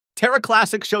Terra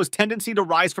Classic shows tendency to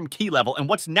rise from key level, and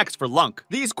what's next for Lunc?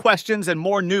 These questions and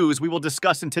more news we will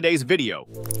discuss in today's video.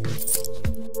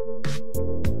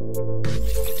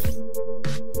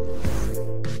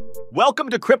 Welcome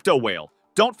to CryptoWhale.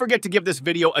 Don't forget to give this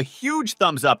video a huge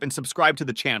thumbs up and subscribe to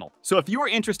the channel. So if you are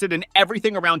interested in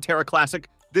everything around Terra Classic,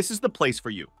 this is the place for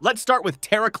you. Let's start with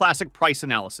Terra Classic price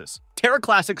analysis. Terra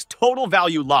Classic's total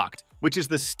value locked, which is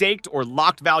the staked or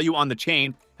locked value on the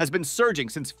chain, has been surging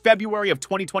since February of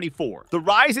 2024. The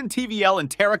rise in TVL and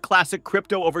Terra Classic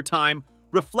crypto over time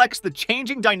reflects the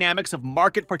changing dynamics of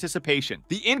market participation,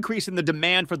 the increase in the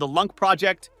demand for the Lunc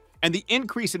project, and the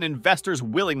increase in investors'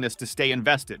 willingness to stay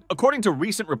invested. According to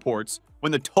recent reports,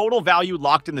 when the total value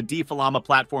locked in the DeFi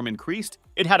platform increased,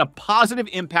 it had a positive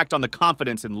impact on the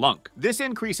confidence in Lunc. This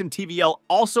increase in TVL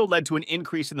also led to an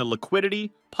increase in the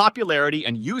liquidity, popularity,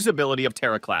 and usability of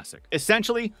Terra Classic.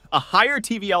 Essentially, a higher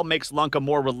TVL makes Lunc a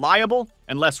more reliable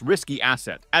and less risky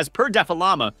asset. As per DeFi,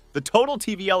 the total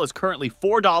TVL is currently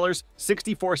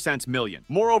 $4.64 million.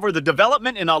 Moreover, the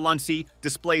development in Lunc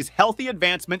displays healthy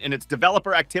advancement in its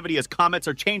developer activity as comments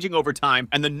are changing over time,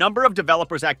 and the number of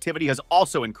developers' activity has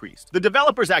also increased. The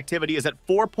developers' activity is at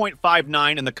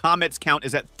 4.59 and the comments count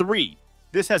is at 3.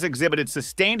 This has exhibited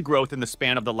sustained growth in the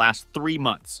span of the last 3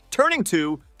 months. Turning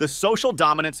to the social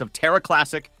dominance of Terra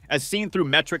Classic, as seen through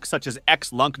metrics such as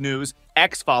X-Lunc news,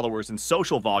 X followers, and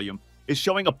social volume, is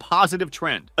showing a positive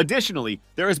trend. Additionally,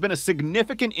 there has been a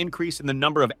significant increase in the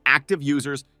number of active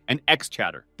users and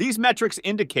X-chatter. These metrics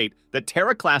indicate that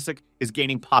Terra Classic is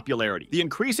gaining popularity. The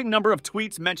increasing number of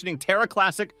tweets mentioning Terra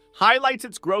Classic highlights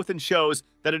its growth and shows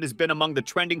that it has been among the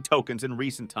trending tokens in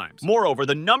recent times. Moreover,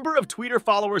 the number of Twitter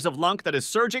followers of Lunc that is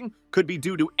surging could be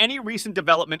due to any recent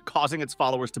development causing its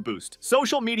followers to boost.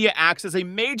 Social media acts as a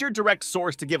major direct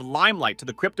source to give limelight to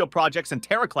the crypto projects, and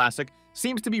Terra Classic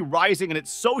seems to be rising in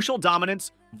its social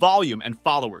dominance, volume, and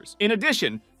followers. In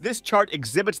addition, this chart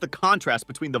exhibits the contrast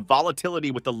between the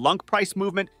volatility with the Lunc price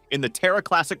movement in the Terra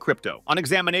Classic crypto. On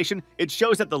examination, it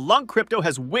shows that the Lunc crypto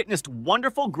has witnessed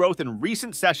wonderful growth in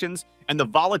recent sessions, and the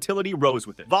volatility rose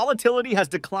with it. Volatility has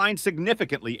declined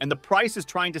significantly, and the price is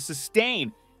trying to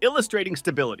sustain, illustrating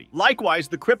stability. Likewise,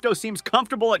 the crypto seems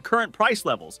comfortable at current price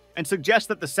levels and suggests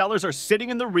that the sellers are sitting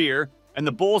in the rear and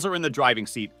the bulls are in the driving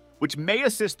seat, which may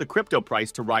assist the crypto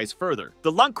price to rise further.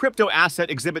 The Lunc crypto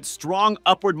asset exhibits strong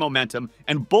upward momentum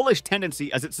and bullish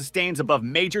tendency as it sustains above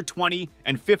major 20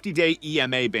 and 50-day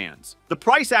EMA bands. The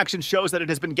price action shows that it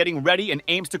has been getting ready and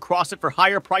aims to cross it for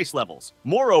higher price levels.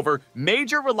 Moreover,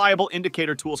 major reliable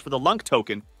indicator tools for the Lunc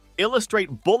token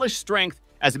illustrate bullish strength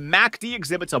as MACD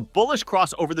exhibits a bullish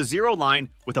cross over the zero line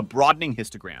with a broadening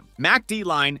histogram. MACD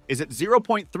line is at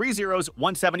 0.30s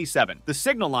 177. The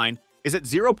signal line is at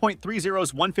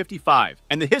 0.30s 155,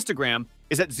 and the histogram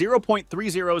is at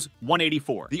 0.30s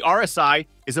 184. The RSI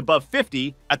is above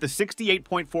 50 at the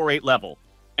 68.48 level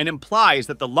and implies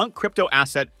that the Lunc crypto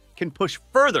asset can push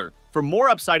further for more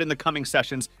upside in the coming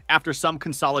sessions after some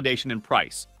consolidation in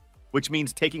price, which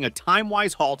means taking a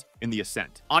time-wise halt in the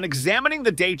ascent. On examining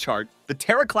the day chart, the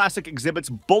Terra Classic exhibits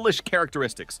bullish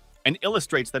characteristics and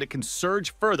illustrates that it can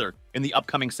surge further in the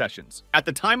upcoming sessions. At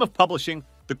the time of publishing,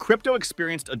 the crypto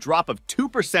experienced a drop of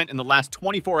 2% in the last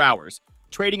 24 hours,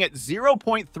 trading at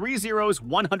 0.30s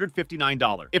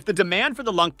 $159. If the demand for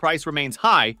the Lunc price remains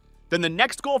high, then the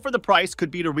next goal for the price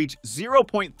could be to reach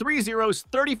 0.30s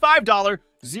 $35,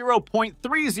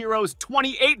 0.30s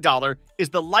 $28 is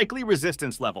the likely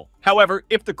resistance level. However,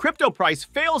 if the crypto price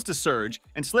fails to surge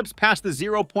and slips past the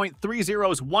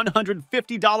 0.30s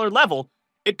 $150 level,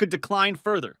 it could decline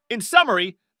further. In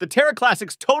summary, the Terra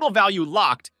Classic's total value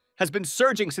locked has been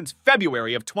surging since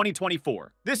February of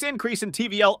 2024. This increase in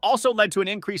TVL also led to an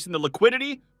increase in the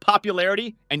liquidity,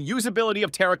 popularity, and usability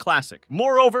of Terra Classic.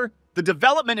 Moreover, the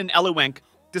development in Lunc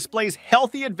displays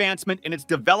healthy advancement in its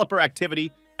developer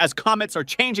activity as comments are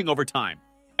changing over time,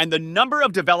 and the number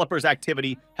of developers'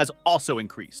 activity has also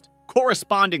increased.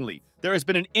 Correspondingly, there has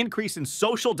been an increase in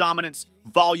social dominance,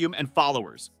 volume, and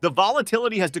followers. The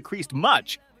volatility has decreased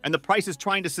much, and the price is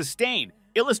trying to sustain,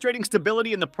 illustrating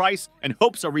stability in the price and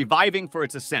hopes are reviving for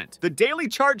its ascent. The daily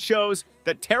chart shows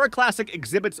that Terra Classic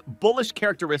exhibits bullish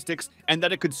characteristics and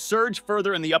that it could surge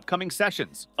further in the upcoming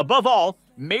sessions. Above all,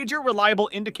 major reliable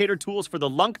indicator tools for the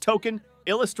Lunc token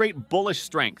illustrate bullish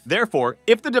strength. Therefore,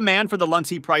 if the demand for the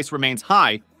Lunc price remains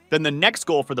high, then the next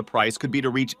goal for the price could be to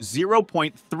reach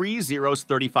 0.30s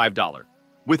 $35,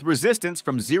 with resistance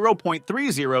from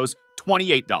 0.30s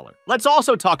 $28. Let's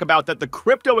also talk about that the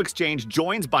crypto exchange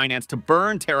joins Binance to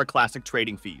burn Terra Classic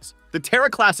trading fees. The Terra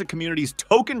Classic community's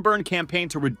token burn campaign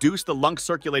to reduce the Lunc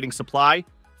circulating supply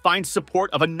finds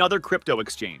support of another crypto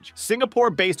exchange.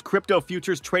 Singapore-based crypto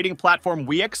futures trading platform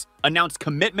Weex announced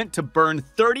commitment to burn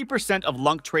 30% of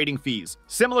Lunc trading fees,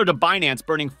 similar to Binance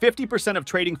burning 50% of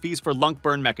trading fees for Lunc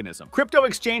burn mechanism. Crypto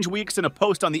exchange Weex, in a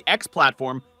post on the X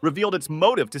platform, revealed its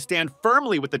motive to stand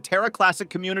firmly with the Terra Classic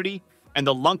community and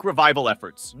the Lunc revival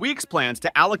efforts. Weex plans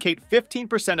to allocate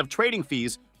 15% of trading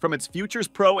fees from its Futures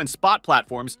Pro and Spot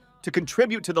platforms to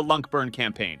contribute to the Lunc burn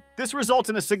campaign. This results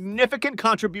in a significant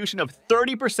contribution of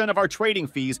 30% of our trading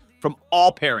fees from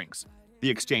all pairings, the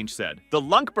exchange said. The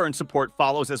Lunc burn support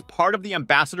follows as part of the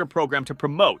ambassador program to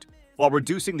promote while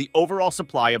reducing the overall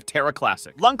supply of Terra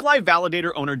Classic. Lunc Live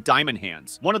validator owner Diamond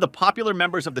Hands, one of the popular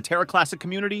members of the Terra Classic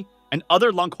community, and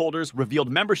other Lunc holders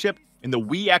revealed membership in the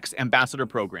Weex Ambassador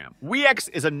Program. Weex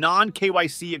is a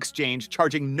non-KYC exchange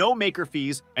charging no maker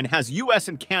fees and has US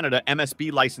and Canada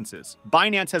MSB licenses.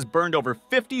 Binance has burned over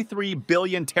 53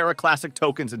 billion Terra Classic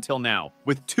tokens until now,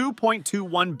 with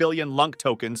 2.21 billion Lunc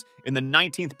tokens in the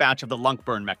 19th batch of the Lunc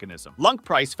burn mechanism. Lunc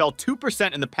price fell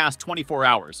 2% in the past 24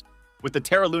 hours, with the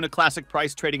Terra LUNA Classic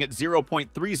price trading at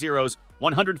 0.30's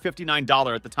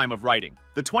 $159 at the time of writing.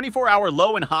 The 24-hour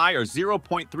low and high are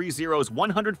 0.30's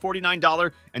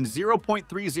 $149 and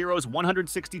 0.30's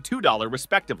 $162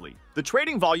 respectively. The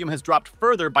trading volume has dropped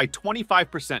further by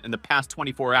 25% in the past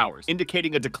 24 hours,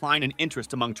 indicating a decline in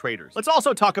interest among traders. Let's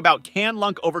also talk about, can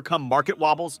Lunc overcome market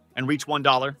wobbles and reach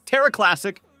 $1? Terra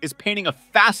Classic is painting a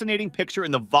fascinating picture in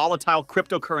the volatile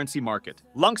cryptocurrency market.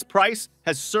 Lunc's price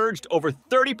has surged over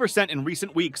 30% in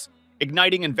recent weeks,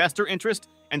 igniting investor interest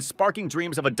and sparking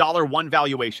dreams of a $1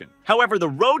 valuation. However, the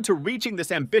road to reaching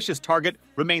this ambitious target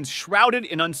remains shrouded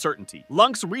in uncertainty.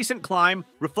 Lunc's recent climb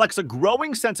reflects a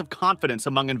growing sense of confidence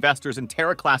among investors in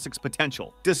Terra Classic's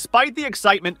potential. Despite the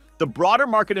excitement, the broader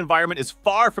market environment is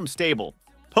far from stable,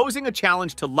 posing a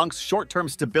challenge to Lunc's short-term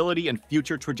stability and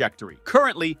future trajectory.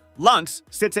 Currently, Lunc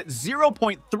sits at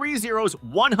 0.30's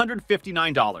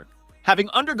 $159, having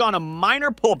undergone a minor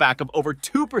pullback of over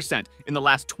 2% in the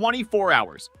last 24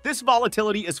 hours. This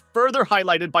volatility is further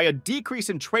highlighted by a decrease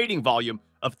in trading volume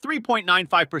of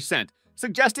 3.95%,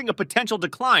 suggesting a potential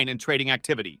decline in trading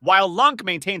activity. While Lunc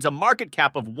maintains a market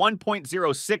cap of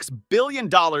 $1.06 billion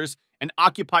and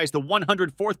occupies the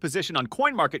 104th position on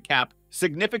CoinMarketCap,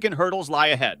 significant hurdles lie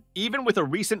ahead. Even with a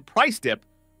recent price dip,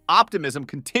 optimism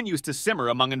continues to simmer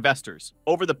among investors.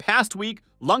 Over the past week,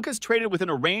 Lunc has traded within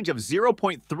a range of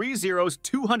 0.30's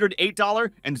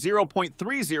 $208 and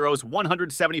 0.30's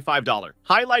 $175,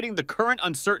 highlighting the current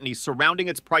uncertainty surrounding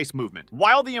its price movement.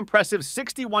 While the impressive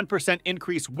 61%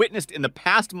 increase witnessed in the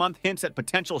past month hints at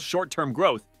potential short-term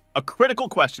growth, a critical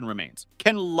question remains.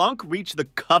 Can Lunc reach the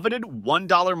coveted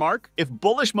 $1 mark? If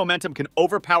bullish momentum can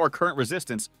overpower current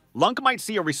resistance, Lunc might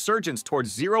see a resurgence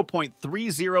towards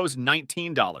 0.30's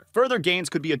 $19. Further gains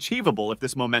could be achievable if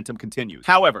this momentum continues.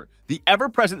 However, the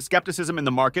ever-present skepticism in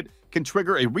the market can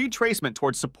trigger a retracement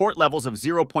towards support levels of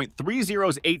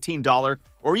 0.30's $18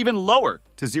 or even lower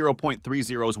to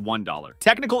 0.30's $1.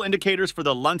 Technical indicators for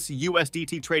the Lunc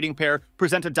USDT trading pair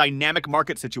present a dynamic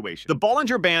market situation. The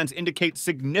Bollinger Bands indicate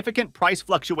significant price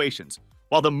fluctuations,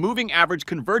 while the moving average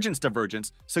convergence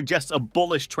divergence suggests a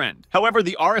bullish trend. However,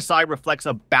 the RSI reflects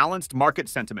a balanced market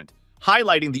sentiment,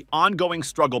 highlighting the ongoing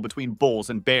struggle between bulls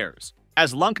and bears.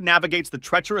 As Lunc navigates the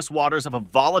treacherous waters of a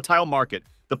volatile market,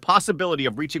 the possibility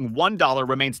of reaching $1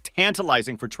 remains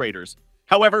tantalizing for traders.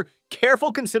 However,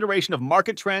 careful consideration of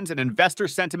market trends and investor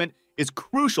sentiment is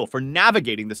crucial for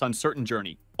navigating this uncertain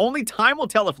journey. Only time will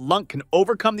tell if Lunc can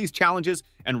overcome these challenges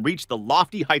and reach the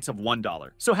lofty heights of $1.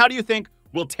 So how do you think?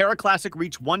 Will Terra Classic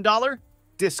reach $1?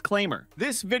 Disclaimer: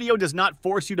 this video does not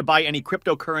force you to buy any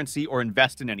cryptocurrency or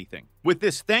invest in anything. With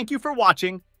this, thank you for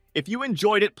watching. If you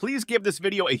enjoyed it, please give this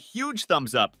video a huge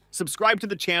thumbs up, subscribe to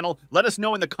the channel, let us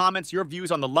know in the comments your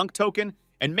views on the Lunc token,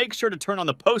 and make sure to turn on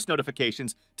the post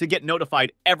notifications to get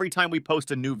notified every time we post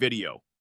a new video.